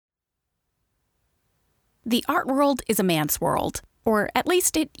The art world is a man's world, or at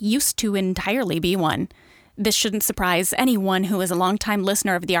least it used to entirely be one. This shouldn't surprise anyone who is a longtime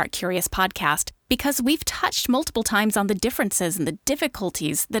listener of the Art Curious podcast, because we've touched multiple times on the differences and the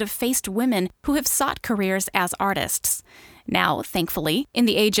difficulties that have faced women who have sought careers as artists. Now, thankfully, in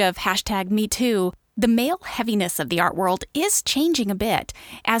the age of #MeToo, the male heaviness of the art world is changing a bit,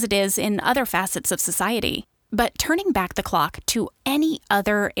 as it is in other facets of society. But turning back the clock to any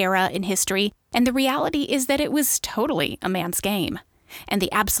other era in history, and the reality is that it was totally a man's game. And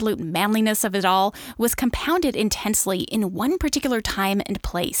the absolute manliness of it all was compounded intensely in one particular time and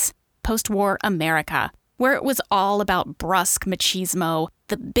place, post-war America, where it was all about brusque machismo,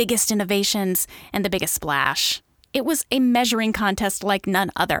 the biggest innovations, and the biggest splash. It was a measuring contest like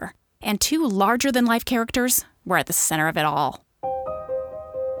none other, and two larger-than-life characters were at the center of it all.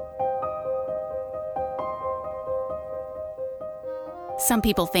 Some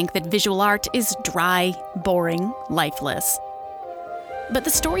people think that visual art is dry, boring, lifeless. But the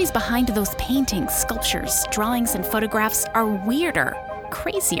stories behind those paintings, sculptures, drawings, and photographs are weirder,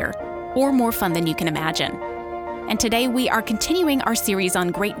 crazier, or more fun than you can imagine. And today we are continuing our series on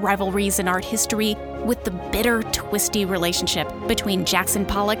great rivalries in art history with the bitter, twisty relationship between Jackson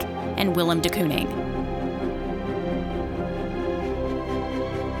Pollock and Willem de Kooning.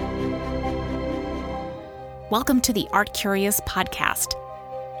 Welcome to the Art Curious podcast,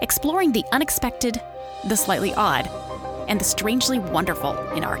 exploring the unexpected, the slightly odd, and the strangely wonderful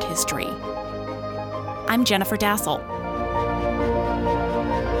in art history. I'm Jennifer Dassel.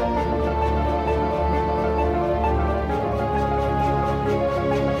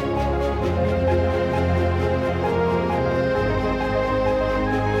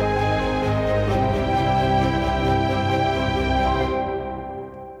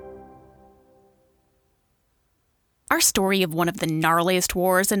 Our story of one of the gnarliest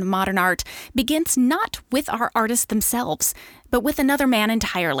wars in modern art begins not with our artists themselves, but with another man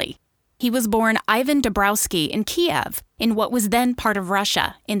entirely. He was born Ivan Dabrowski in Kiev, in what was then part of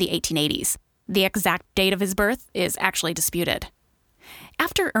Russia, in the 1880s. The exact date of his birth is actually disputed.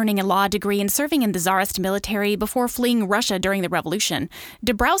 After earning a law degree and serving in the Tsarist military before fleeing Russia during the Revolution,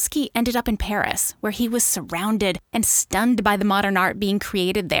 Dabrowski ended up in Paris, where he was surrounded and stunned by the modern art being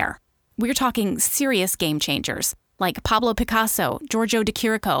created there. We're talking serious game changers, like Pablo Picasso, Giorgio de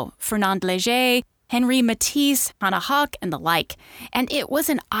Chirico, Fernand Léger, Henri Matisse, Anna Huck, and the like. And it was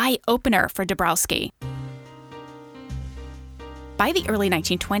an eye-opener for Dabrowski. By the early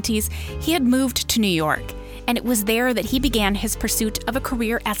 1920s, he had moved to New York, and it was there that he began his pursuit of a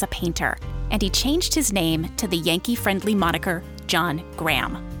career as a painter, and he changed his name to the Yankee-friendly moniker John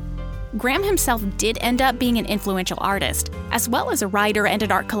Graham. Graham himself did end up being an influential artist, as well as a writer and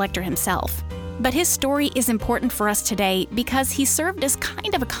an art collector himself. But his story is important for us today because he served as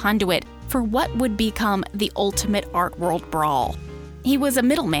kind of a conduit for what would become the ultimate art world brawl. He was a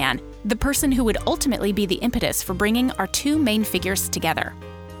middleman, the person who would ultimately be the impetus for bringing our two main figures together.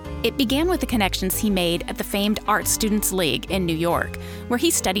 It began with the connections he made at the famed Art Students League in New York, where he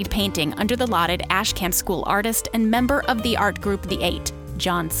studied painting under the lauded Ashcan School artist and member of the art group The Eight,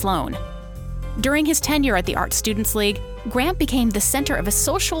 John Sloan. During his tenure at the Art Students League, Graham became the center of a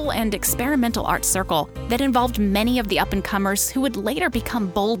social and experimental art circle that involved many of the up-and-comers who would later become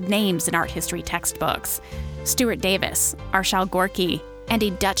bold names in art history textbooks. Stuart Davis, Arshile Gorky, and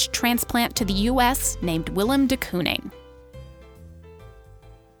a Dutch transplant to the U.S. named Willem de Kooning.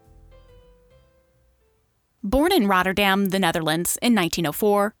 Born in Rotterdam, the Netherlands, in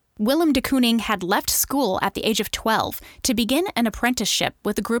 1904, Willem de Kooning had left school at the age of 12 to begin an apprenticeship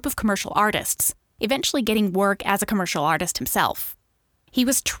with a group of commercial artists, eventually getting work as a commercial artist himself. He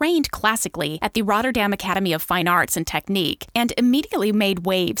was trained classically at the Rotterdam Academy of Fine Arts and Technique and immediately made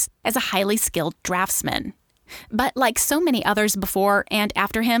waves as a highly skilled draftsman. But like so many others before and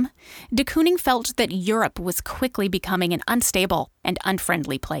after him, de Kooning felt that Europe was quickly becoming an unstable and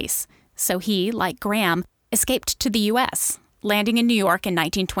unfriendly place. So he, like Graham, escaped to the U.S., landing in New York in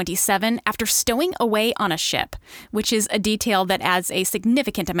 1927 after stowing away on a ship, which is a detail that adds a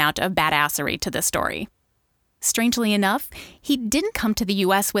significant amount of badassery to this story. Strangely enough, he didn't come to the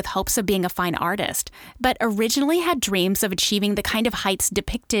U.S. with hopes of being a fine artist, but originally had dreams of achieving the kind of heights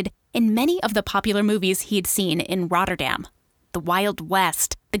depicted in many of the popular movies he'd seen in Rotterdam. The Wild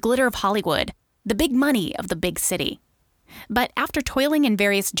West, the glitter of Hollywood, the big money of the big city. But after toiling in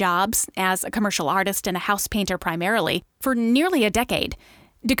various jobs, as a commercial artist and a house painter primarily, for nearly a decade,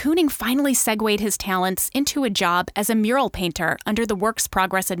 de Kooning finally segued his talents into a job as a mural painter under the Works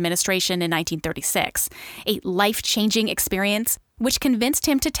Progress Administration in 1936, a life-changing experience which convinced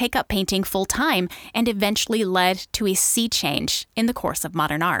him to take up painting full-time and eventually led to a sea change in the course of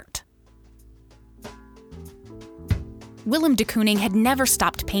modern art. Willem de Kooning had never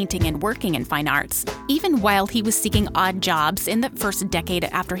stopped painting and working in fine arts, even while he was seeking odd jobs in the first decade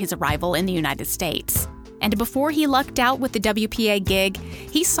after his arrival in the United States. And before he lucked out with the WPA gig,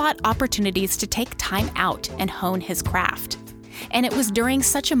 he sought opportunities to take time out and hone his craft. And it was during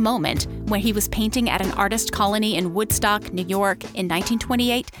such a moment, when he was painting at an artist colony in Woodstock, New York in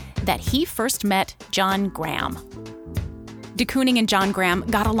 1928, that he first met John Graham. De Kooning and John Graham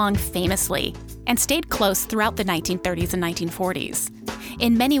got along famously and stayed close throughout the 1930s and 1940s.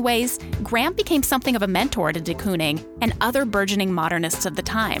 In many ways, Graham became something of a mentor to de Kooning and other burgeoning modernists of the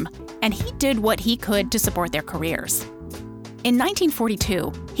time, and he did what he could to support their careers. In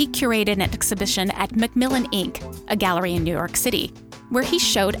 1942, he curated an exhibition at Macmillan Inc., a gallery in New York City, where he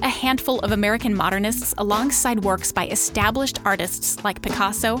showed a handful of American modernists alongside works by established artists like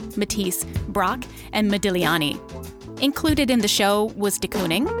Picasso, Matisse, Braque, and Modigliani. Included in the show was de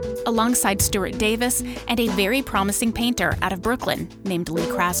Kooning, alongside Stuart Davis and a very promising painter out of Brooklyn named Lee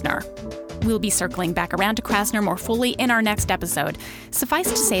Krasner. We'll be circling back around to Krasner more fully in our next episode. Suffice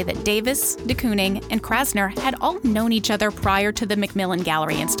to say that Davis, de Kooning, and Krasner had all known each other prior to the Macmillan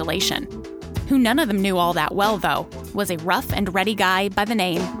Gallery installation. Who none of them knew all that well, though, was a rough and ready guy by the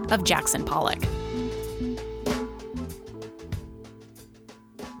name of Jackson Pollock.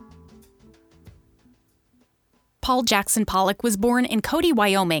 Paul Jackson Pollock was born in Cody,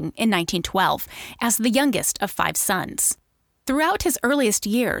 Wyoming in 1912 as the youngest of 5 sons. Throughout his earliest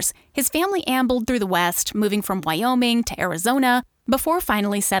years, his family ambled through the West, moving from Wyoming to Arizona before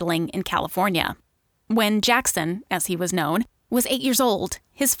finally settling in California. When Jackson, as he was known, was 8 years old,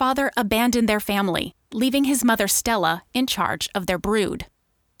 his father abandoned their family, leaving his mother Stella in charge of their brood.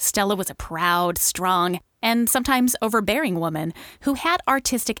 Stella was a proud, strong, and sometimes overbearing woman who had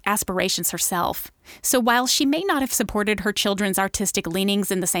artistic aspirations herself. So while she may not have supported her children's artistic leanings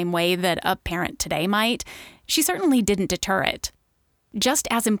in the same way that a parent today might, she certainly didn't deter it. Just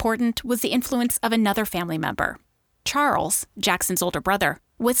as important was the influence of another family member. Charles, Jackson's older brother,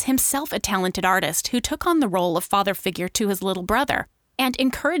 was himself a talented artist who took on the role of father figure to his little brother and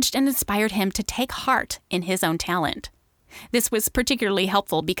encouraged and inspired him to take heart in his own talent. This was particularly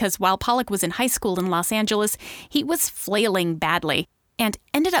helpful because while Pollock was in high school in Los Angeles, he was flailing badly and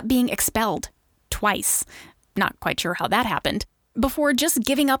ended up being expelled twice. Not quite sure how that happened, before just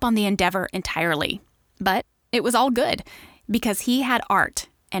giving up on the endeavor entirely. But it was all good because he had art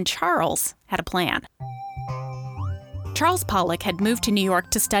and Charles had a plan. Charles Pollock had moved to New York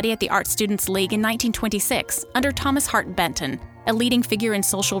to study at the Art Students League in 1926 under Thomas Hart Benton, a leading figure in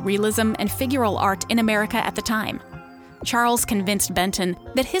social realism and figural art in America at the time. Charles convinced Benton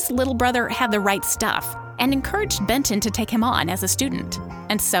that his little brother had the right stuff and encouraged Benton to take him on as a student.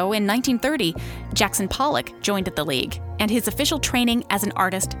 And so in 1930, Jackson Pollock joined the league, and his official training as an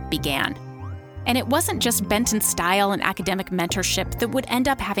artist began. And it wasn't just Benton's style and academic mentorship that would end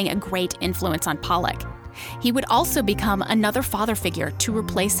up having a great influence on Pollock. He would also become another father figure to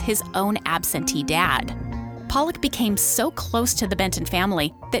replace his own absentee dad. Pollock became so close to the Benton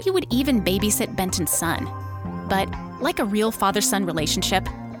family that he would even babysit Benton's son. But like a real father-son relationship,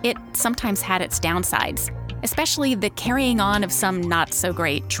 it sometimes had its downsides, especially the carrying on of some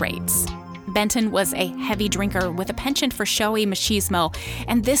not-so-great traits. Benton was a heavy drinker with a penchant for showy machismo,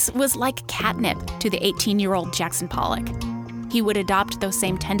 and this was like catnip to the 18-year-old Jackson Pollock. He would adopt those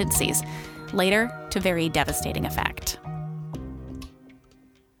same tendencies, later to very devastating effect.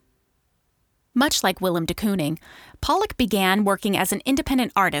 Much like Willem de Kooning, Pollock began working as an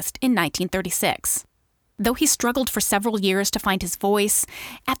independent artist in 1936. Though he struggled for several years to find his voice,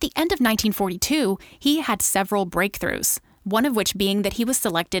 at the end of 1942, he had several breakthroughs, one of which being that he was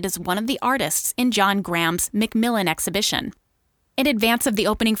selected as one of the artists in John Graham's Macmillan exhibition. In advance of the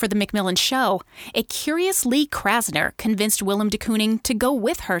opening for the Macmillan show, a curious Lee Krasner convinced Willem de Kooning to go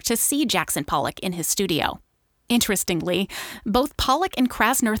with her to see Jackson Pollock in his studio. Interestingly, both Pollock and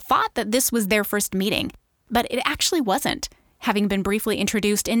Krasner thought that this was their first meeting, but it actually wasn't, having been briefly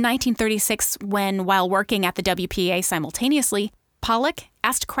introduced in 1936 when, while working at the WPA simultaneously, Pollock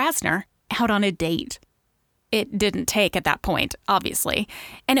asked Krasner out on a date. It didn't take at that point, obviously,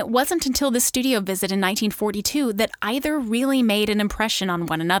 and it wasn't until the studio visit in 1942 that either really made an impression on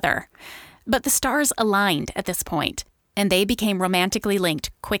one another. But the stars aligned at this point, and they became romantically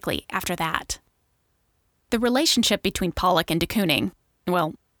linked quickly after that. The relationship between Pollock and de Kooning,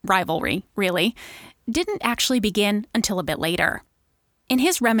 well, rivalry, really, didn't actually begin until a bit later. In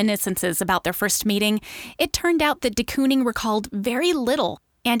his reminiscences about their first meeting, it turned out that de Kooning recalled very little,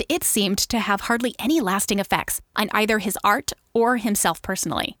 and it seemed to have hardly any lasting effects on either his art or himself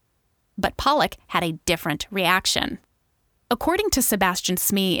personally. But Pollock had a different reaction. According to Sebastian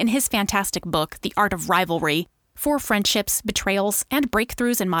Smee in his fantastic book, The Art of Rivalry, For friendships, betrayals, and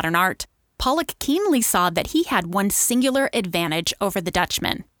breakthroughs in modern art, Pollock keenly saw that he had one singular advantage over the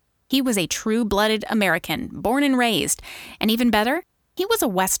Dutchman. He was a true-blooded American, born and raised, and even better, he was a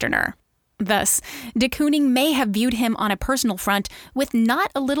Westerner. Thus, de Kooning may have viewed him on a personal front with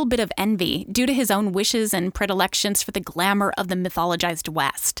not a little bit of envy due to his own wishes and predilections for the glamour of the mythologized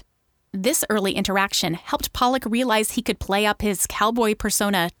West. This early interaction helped Pollock realize he could play up his cowboy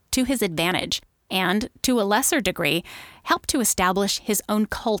persona to his advantage, and, to a lesser degree, helped to establish his own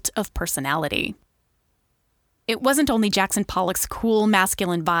cult of personality. It wasn't only Jackson Pollock's cool,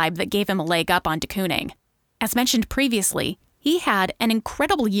 masculine vibe that gave him a leg up on de Kooning. As mentioned previously, he had an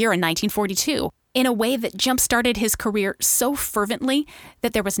incredible year in 1942 in a way that jump-started his career so fervently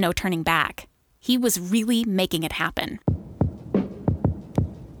that there was no turning back. He was really making it happen.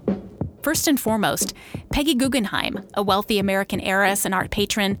 First and foremost, Peggy Guggenheim, a wealthy American heiress and art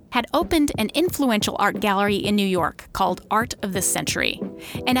patron, had opened an influential art gallery in New York called Art of the Century.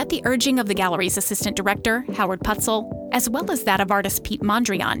 And at the urging of the gallery's assistant director, Howard Putzel, as well as that of artist Pete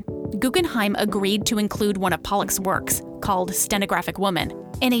Mondrian, Guggenheim agreed to include one of Pollock's works, called Stenographic Woman,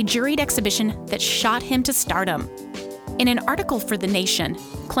 in a juried exhibition that shot him to stardom. In an article for The Nation,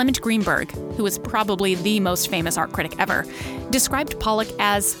 Clement Greenberg, who is probably the most famous art critic ever, described Pollock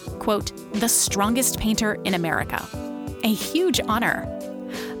as, quote, the strongest painter in America. A huge honor.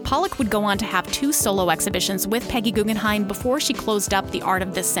 Pollock would go on to have 2 solo exhibitions with Peggy Guggenheim before she closed up the Art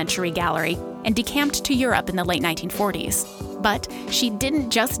of this Century gallery and decamped to Europe in the late 1940s. But she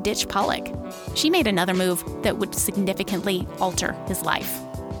didn't just ditch Pollock. She made another move that would significantly alter his life.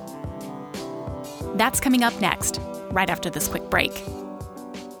 That's coming up next, right after this quick break.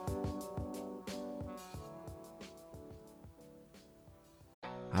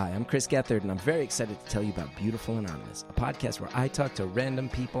 Hi, I'm Chris Gethard, and I'm very excited to tell you about Beautiful Anonymous, a podcast where I talk to random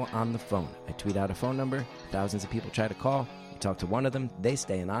people on the phone. I tweet out a phone number, thousands of people try to call. You talk to one of them, they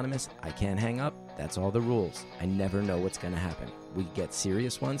stay anonymous, I can't hang up, that's all the rules. I never know what's going to happen. We get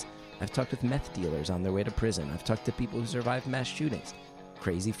serious ones. I've talked with meth dealers on their way to prison. I've talked to people who survived mass shootings.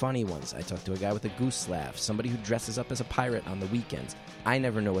 Crazy funny ones. I talked to a guy with a goose laugh, somebody who dresses up as a pirate on the weekends. I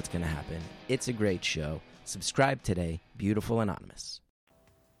never know what's going to happen. It's a great show. Subscribe today, Beautiful Anonymous.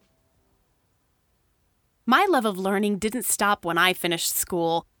 My love of learning didn't stop when I finished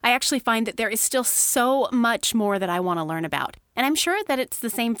school. I actually find that there is still so much more that I want to learn about. And I'm sure that it's the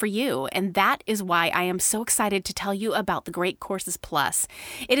same for you, and that is why I am so excited to tell you about the Great Courses Plus.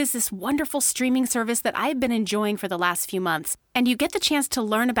 It is this wonderful streaming service that I've been enjoying for the last few months, and you get the chance to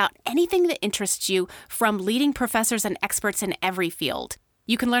learn about anything that interests you from leading professors and experts in every field.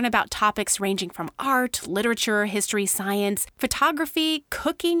 You can learn about topics ranging from art, literature, history, science, photography,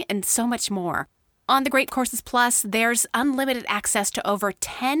 cooking, and so much more. On the Great Courses Plus, there's unlimited access to over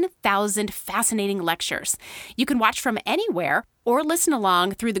 10,000 fascinating lectures. You can watch from anywhere or listen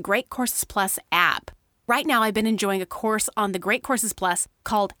along through the Great Courses Plus app. Right now, I've been enjoying a course on the Great Courses Plus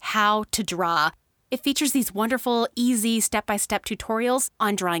called How to Draw. It features these wonderful, easy, step-by-step tutorials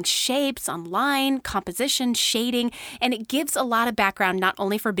on drawing shapes, on line, composition, shading, and it gives a lot of background not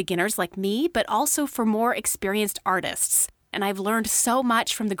only for beginners like me, but also for more experienced artists. And I've learned so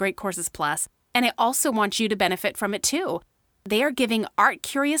much from the Great Courses Plus. And I also want you to benefit from it too. They are giving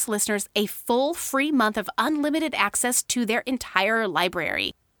art-curious listeners a full free month of unlimited access to their entire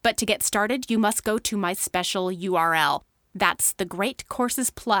library. But to get started, you must go to my special URL. That's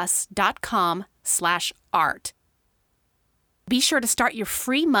thegreatcoursesplus.com/art. Be sure to start your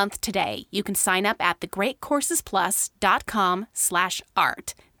free month today. You can sign up at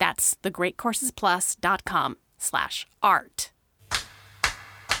thegreatcoursesplus.com/art. That's thegreatcoursesplus.com/art.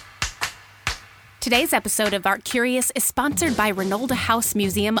 Today's episode of Art Curious is sponsored by Ranolda House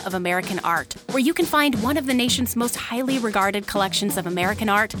Museum of American Art, where you can find one of the nation's most highly regarded collections of American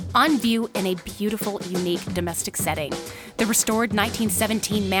art on view in a beautiful, unique domestic setting. The restored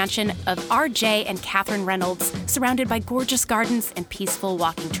 1917 mansion of R.J. and Catherine Reynolds, surrounded by gorgeous gardens and peaceful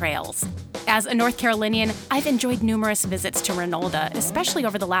walking trails. As a North Carolinian, I've enjoyed numerous visits to Ranolda, especially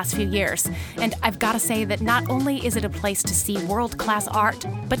over the last few years. And I've got to say that not only is it a place to see world-class art,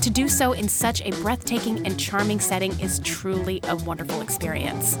 but to do so in such a breathtaking and charming setting is truly a wonderful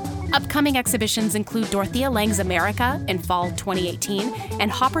experience. Upcoming exhibitions include Dorothea Lange's America in fall 2018 and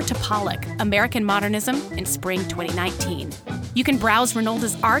Hopper to Pollock, American Modernism in spring 2019. You can browse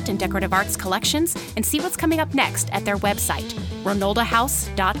Ranolda's art and decorative arts collections and see what's coming up next at their website,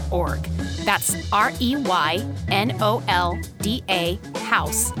 renoldahouse.org. That's REYNOLDA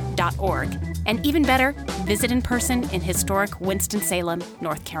house.org. And even better, visit in person in historic Winston-Salem,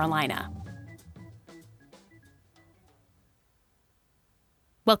 North Carolina.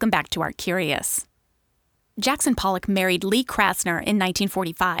 Welcome back to Art Curious. Jackson Pollock married Lee Krasner in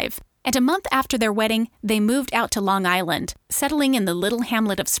 1945, and a month after their wedding, they moved out to Long Island, settling in the little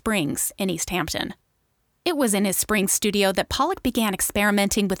hamlet of Springs in East Hampton. It was in his Springs studio that Pollock began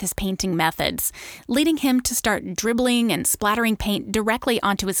experimenting with his painting methods, leading him to start dribbling and splattering paint directly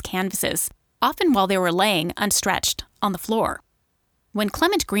onto his canvases, often while they were laying unstretched on the floor. When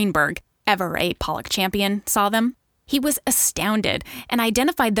Clement Greenberg, ever a Pollock champion, saw them, he was astounded and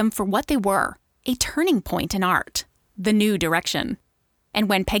identified them for what they were, a turning point in art, the new direction. And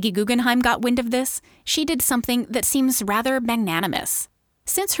when Peggy Guggenheim got wind of this, she did something that seems rather magnanimous.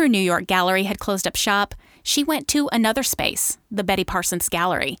 Since her New York gallery had closed up shop, she went to another space, the Betty Parsons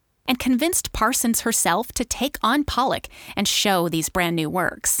Gallery, and convinced Parsons herself to take on Pollock and show these brand new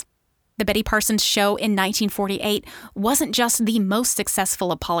works. The Betty Parsons show in 1948 wasn't just the most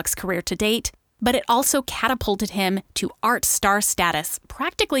successful of Pollock's career to date, but it also catapulted him to art star status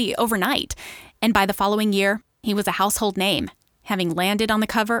practically overnight. And by the following year, he was a household name, having landed on the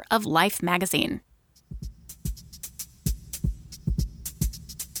cover of Life magazine.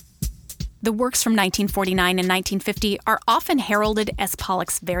 The works from 1949 and 1950 are often heralded as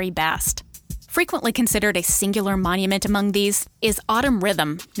Pollock's very best. Frequently considered a singular monument among these is Autumn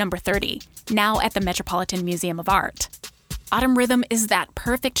Rhythm, No. 30, now at the Metropolitan Museum of Art. Autumn Rhythm is that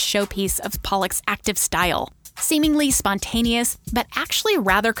perfect showpiece of Pollock's active style, seemingly spontaneous, but actually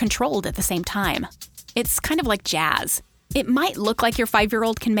rather controlled at the same time. It's kind of like jazz. It might look like your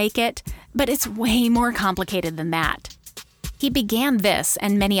 5-year-old can make it, but it's way more complicated than that. He began this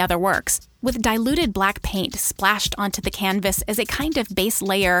and many other works with diluted black paint splashed onto the canvas as a kind of base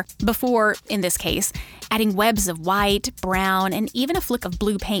layer before, in this case, adding webs of white, brown, and even a flick of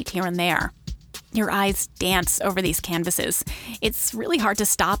blue paint here and there. Your eyes dance over these canvases. It's really hard to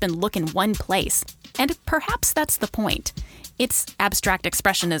stop and look in one place. And perhaps that's the point. It's abstract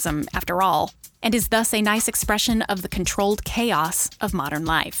expressionism, after all, and is thus a nice expression of the controlled chaos of modern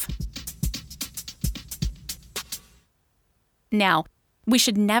life. Now, we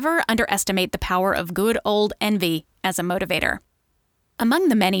should never underestimate the power of good old envy as a motivator. Among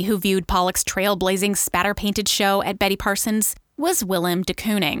the many who viewed Pollock's trailblazing spatter-painted show at Betty Parsons was Willem de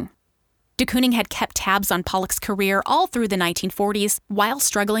Kooning. De Kooning had kept tabs on Pollock's career all through the 1940s while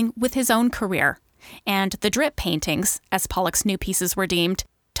struggling with his own career, and the drip paintings, as Pollock's new pieces were deemed,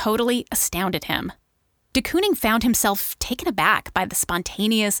 totally astounded him. De Kooning found himself taken aback by the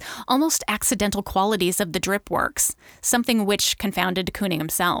spontaneous, almost accidental qualities of the drip works, something which confounded de Kooning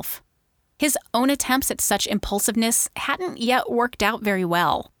himself. His own attempts at such impulsiveness hadn't yet worked out very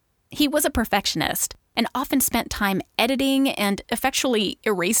well. He was a perfectionist and often spent time editing and effectually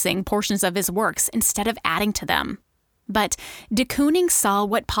erasing portions of his works instead of adding to them. But de Kooning saw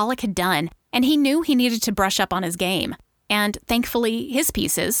what Pollock had done, and he knew he needed to brush up on his game. And thankfully, his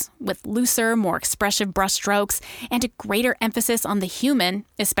pieces, with looser, more expressive brushstrokes and a greater emphasis on the human,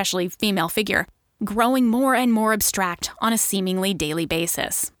 especially female figure, growing more and more abstract on a seemingly daily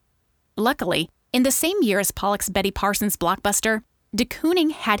basis. Luckily, in the same year as Pollock's Betty Parsons blockbuster, de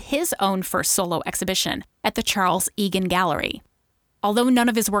Kooning had his own first solo exhibition at the Charles Egan Gallery. Although none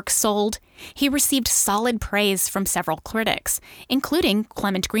of his work sold, he received solid praise from several critics, including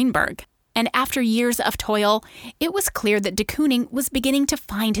Clement Greenberg. And after years of toil, it was clear that de Kooning was beginning to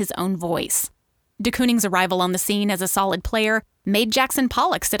find his own voice. De Kooning's arrival on the scene as a solid player made Jackson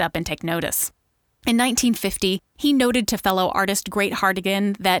Pollock sit up and take notice. In 1950, he noted to fellow artist Great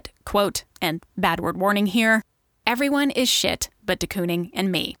Hartigan that, quote, and bad word warning here, "Everyone is shit but de Kooning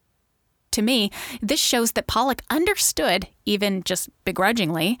and me." To me, this shows that Pollock understood, even just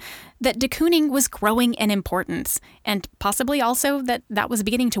begrudgingly, that de Kooning was growing in importance, and possibly also that that was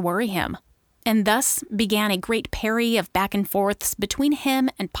beginning to worry him. And thus began a great parry of back and forths between him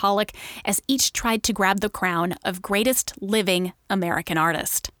and Pollock as each tried to grab the crown of greatest living American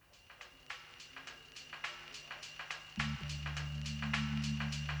artist.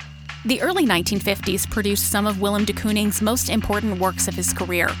 The early 1950s produced some of Willem de Kooning's most important works of his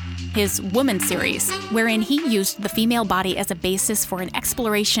career, his Woman series, wherein he used the female body as a basis for an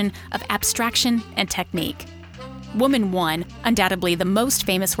exploration of abstraction and technique. Woman 1, undoubtedly the most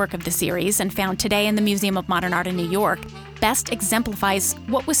famous work of the series and found today in the Museum of Modern Art in New York, best exemplifies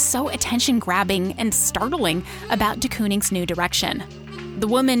what was so attention-grabbing and startling about de Kooning's new direction. The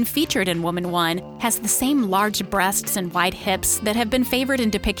woman featured in Woman 1 has the same large breasts and wide hips that have been favored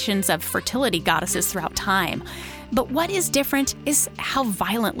in depictions of fertility goddesses throughout time. But what is different is how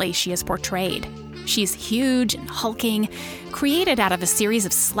violently she is portrayed. She's huge and hulking, created out of a series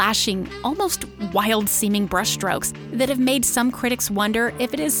of slashing, almost wild-seeming brushstrokes that have made some critics wonder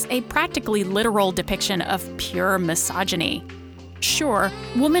if it is a practically literal depiction of pure misogyny. Sure,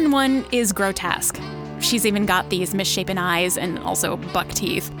 Woman 1 is grotesque, She's even got these misshapen eyes and also buck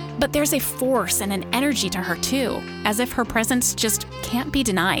teeth. But there's a force and an energy to her too, as if her presence just can't be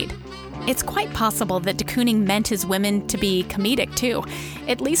denied. It's quite possible that de Kooning meant his women to be comedic too,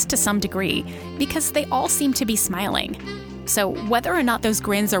 at least to some degree, because they all seem to be smiling. So whether or not those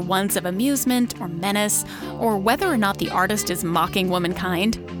grins are ones of amusement or menace, or whether or not the artist is mocking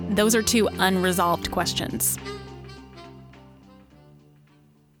womankind, those are two unresolved questions.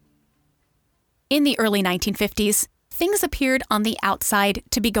 In the early 1950s, things appeared on the outside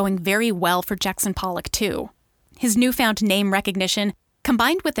to be going very well for Jackson Pollock too. His newfound name recognition,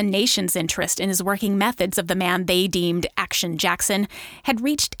 combined with the nation's interest in his working methods of the man they deemed Action Jackson, had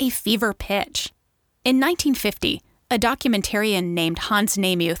reached a fever pitch. In 1950, a documentarian named Hans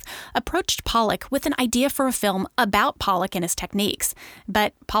Namuth approached Pollock with an idea for a film about Pollock and his techniques,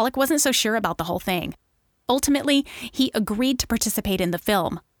 but Pollock wasn't so sure about the whole thing. Ultimately, he agreed to participate in the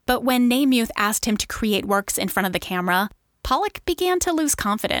film, but when Namuth asked him to create works in front of the camera, Pollock began to lose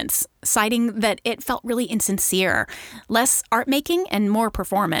confidence, citing that it felt really insincere, less art-making and more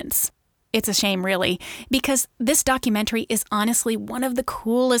performance. It's a shame, really, because this documentary is honestly one of the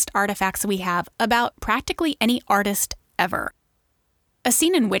coolest artifacts we have about practically any artist ever. A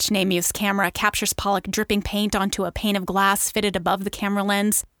scene in which Namuth's camera captures Pollock dripping paint onto a pane of glass fitted above the camera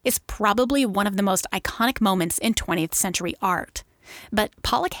lens is probably one of the most iconic moments in 20th century art. But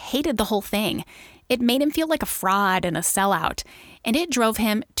Pollock hated the whole thing. It made him feel like a fraud and a sellout, and it drove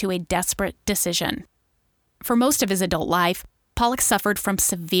him to a desperate decision. For most of his adult life, Pollock suffered from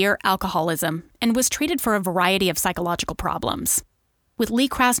severe alcoholism and was treated for a variety of psychological problems. With Lee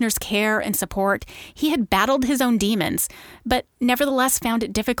Krasner's care and support, he had battled his own demons, but nevertheless found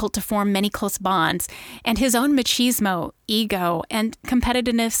it difficult to form many close bonds, and his own machismo, ego, and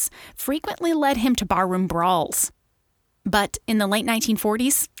competitiveness frequently led him to barroom brawls. But in the late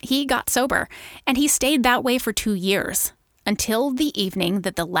 1940s, he got sober, and he stayed that way for 2 years, until the evening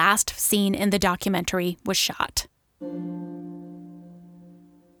that the last scene in the documentary was shot.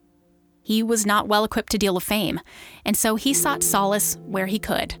 He was not well equipped to deal with fame, and so he sought solace where he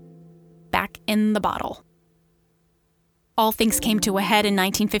could, back in the bottle. All things came to a head in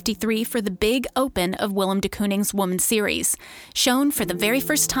 1953 for the big open of Willem de Kooning's Woman series, shown for the very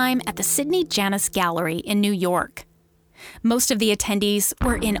first time at the Sidney Janis Gallery in New York. Most of the attendees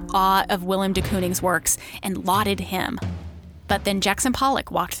were in awe of Willem de Kooning's works and lauded him. But then Jackson Pollock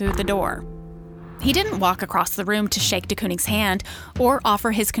walked through the door. He didn't walk across the room to shake de Kooning's hand or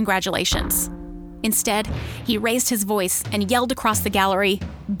offer his congratulations. Instead, he raised his voice and yelled across the gallery,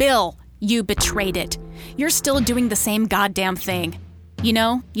 "Bill, you betrayed it. You're still doing the same goddamn thing. You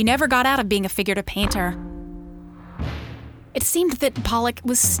know, you never got out of being a figurative painter." It seemed that Pollock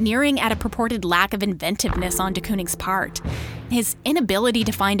was sneering at a purported lack of inventiveness on de Kooning's part, his inability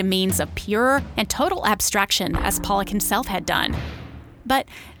to find a means of pure and total abstraction as Pollock himself had done. But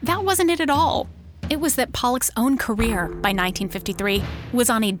that wasn't it at all. It was that Pollock's own career, by 1953, was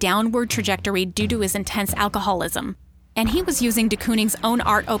on a downward trajectory due to his intense alcoholism, and he was using de Kooning's own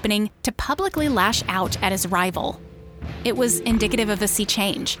art opening to publicly lash out at his rival. It was indicative of a sea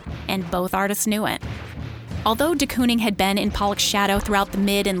change, and both artists knew it. Although de Kooning had been in Pollock's shadow throughout the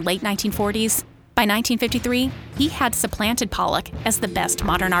mid and late 1940s, by 1953, he had supplanted Pollock as the best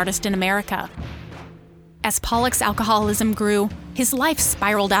modern artist in America. As Pollock's alcoholism grew, his life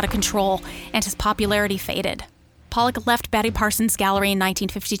spiraled out of control and his popularity faded. Pollock left Betty Parsons' gallery in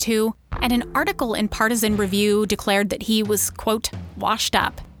 1952, and an article in Partisan Review declared that he was, quote, washed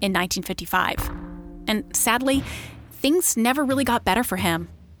up in 1955. And sadly, things never really got better for him.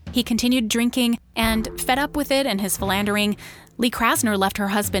 He continued drinking, and fed up with it and his philandering, Lee Krasner left her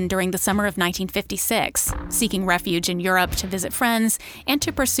husband during the summer of 1956, seeking refuge in Europe to visit friends and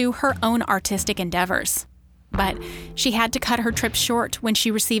to pursue her own artistic endeavors. But she had to cut her trip short when she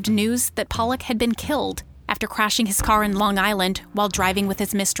received news that Pollock had been killed after crashing his car in Long Island while driving with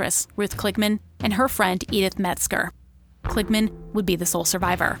his mistress, Ruth Kligman, and her friend Edith Metzger. Kligman would be the sole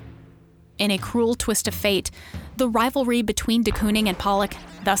survivor. In a cruel twist of fate, the rivalry between de Kooning and Pollock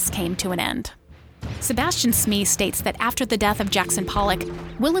thus came to an end. Sebastian Smee states that after the death of Jackson Pollock,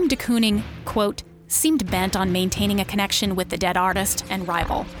 Willem de Kooning, quote, seemed bent on maintaining a connection with the dead artist and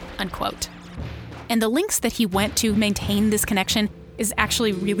rival, unquote. And the lengths that he went to maintain this connection is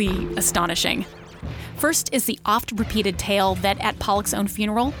actually really astonishing. First is the oft-repeated tale that at Pollock's own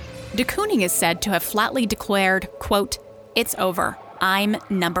funeral, de Kooning is said to have flatly declared, quote, "It's over. I'm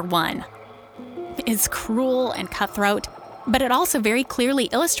number one." It's cruel and cutthroat, but it also very clearly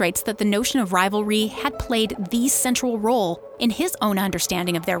illustrates that the notion of rivalry had played the central role in his own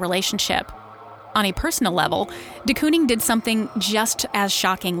understanding of their relationship. On a personal level, de Kooning did something just as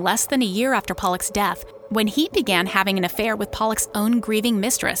shocking less than a year after Pollock's death, when he began having an affair with Pollock's own grieving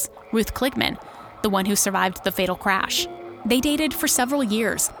mistress, Ruth Kligman, the one who survived the fatal crash. They dated for several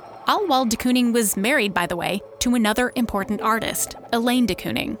years, all while de Kooning was married, by the way, to another important artist, Elaine de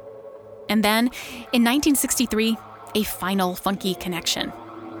Kooning. And then, in 1963, a final funky connection.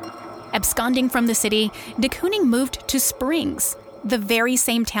 Absconding from the city, de Kooning moved to Springs, the very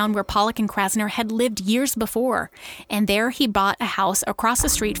same town where Pollock and Krasner had lived years before, and there he bought a house across the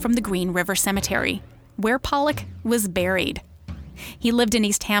street from the Green River Cemetery, where Pollock was buried. He lived in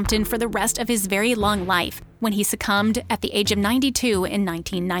East Hampton for the rest of his very long life, when he succumbed at the age of 92 in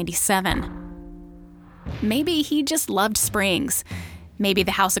 1997. Maybe he just loved Springs. Maybe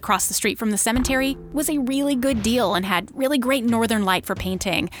the house across the street from the cemetery was a really good deal and had really great northern light for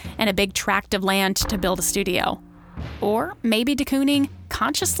painting and a big tract of land to build a studio. Or maybe de Kooning,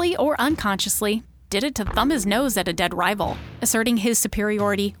 consciously or unconsciously, did it to thumb his nose at a dead rival, asserting his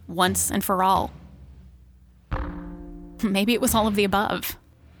superiority once and for all. Maybe it was all of the above.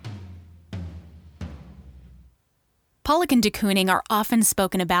 Pollock and de Kooning are often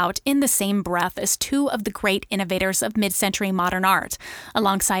spoken about in the same breath as two of the great innovators of mid-century modern art,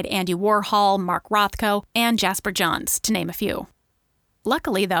 alongside Andy Warhol, Mark Rothko, and Jasper Johns, to name a few.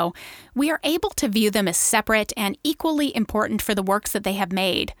 Luckily, though, we are able to view them as separate and equally important for the works that they have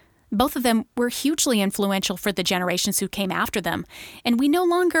made. Both of them were hugely influential for the generations who came after them, and we no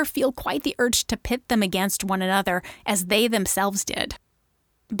longer feel quite the urge to pit them against one another as they themselves did.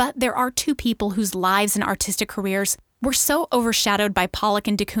 But there are two people whose lives and artistic careers were so overshadowed by Pollock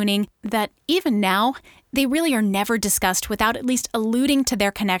and de Kooning that even now, they really are never discussed without at least alluding to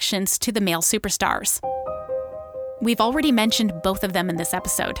their connections to the male superstars. We've already mentioned both of them in this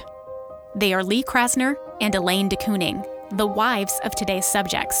episode. They are Lee Krasner and Elaine de Kooning, the wives of today's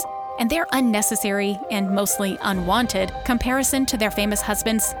subjects, and their unnecessary and mostly unwanted comparison to their famous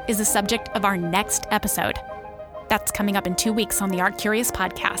husbands is the subject of our next episode. That's coming up in 2 weeks on the Art Curious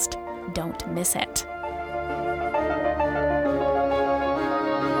podcast. Don't miss it.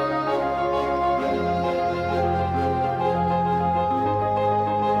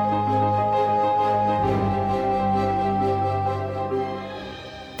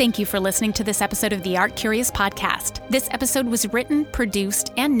 Thank you for listening to this episode of the Art Curious podcast. This episode was written,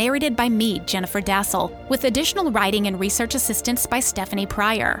 produced, and narrated by me, Jennifer Dassel, with additional writing and research assistance by Stephanie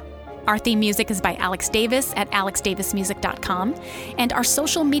Pryor. Our theme music is by Alex Davis at alexdavismusic.com, and our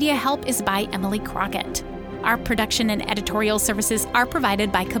social media help is by Emily Crockett. Our production and editorial services are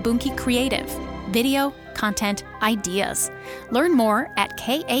provided by Kabunki Creative. Video, content, ideas. Learn more at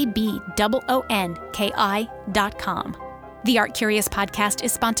kabononki.com. The Art Curious podcast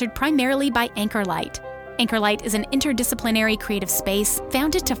is sponsored primarily by Anchorlight. Anchorlight is an interdisciplinary creative space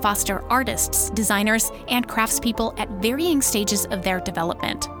founded to foster artists, designers, and craftspeople at varying stages of their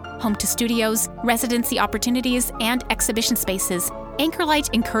development. Home to studios, residency opportunities, and exhibition spaces,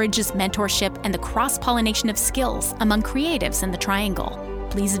 Anchorlight encourages mentorship and the cross-pollination of skills among creatives in the Triangle.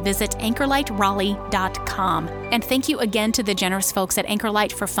 Please visit anchorlightraleigh.com. And thank you again to the generous folks at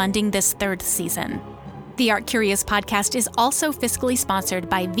Anchorlight for funding this third season. The Art Curious podcast is also fiscally sponsored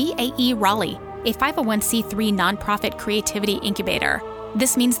by VAE Raleigh, a 501c3 nonprofit creativity incubator.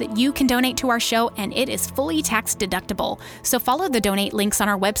 This means that you can donate to our show and it is fully tax deductible, so follow the donate links on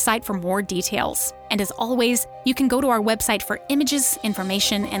our website for more details. And as always, you can go to our website for images,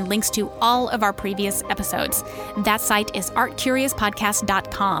 information, and links to all of our previous episodes. That site is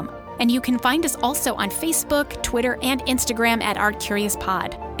artcuriouspodcast.com. And you can find us also on Facebook, Twitter, and Instagram at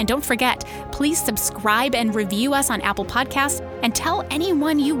ArtCuriousPod. And don't forget, please subscribe and review us on Apple Podcasts and tell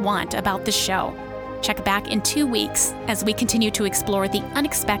anyone you want about the show. Check back in 2 weeks as we continue to explore the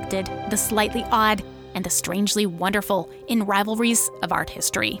unexpected, the slightly odd, and the strangely wonderful in rivalries of art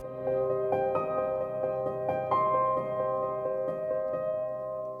history.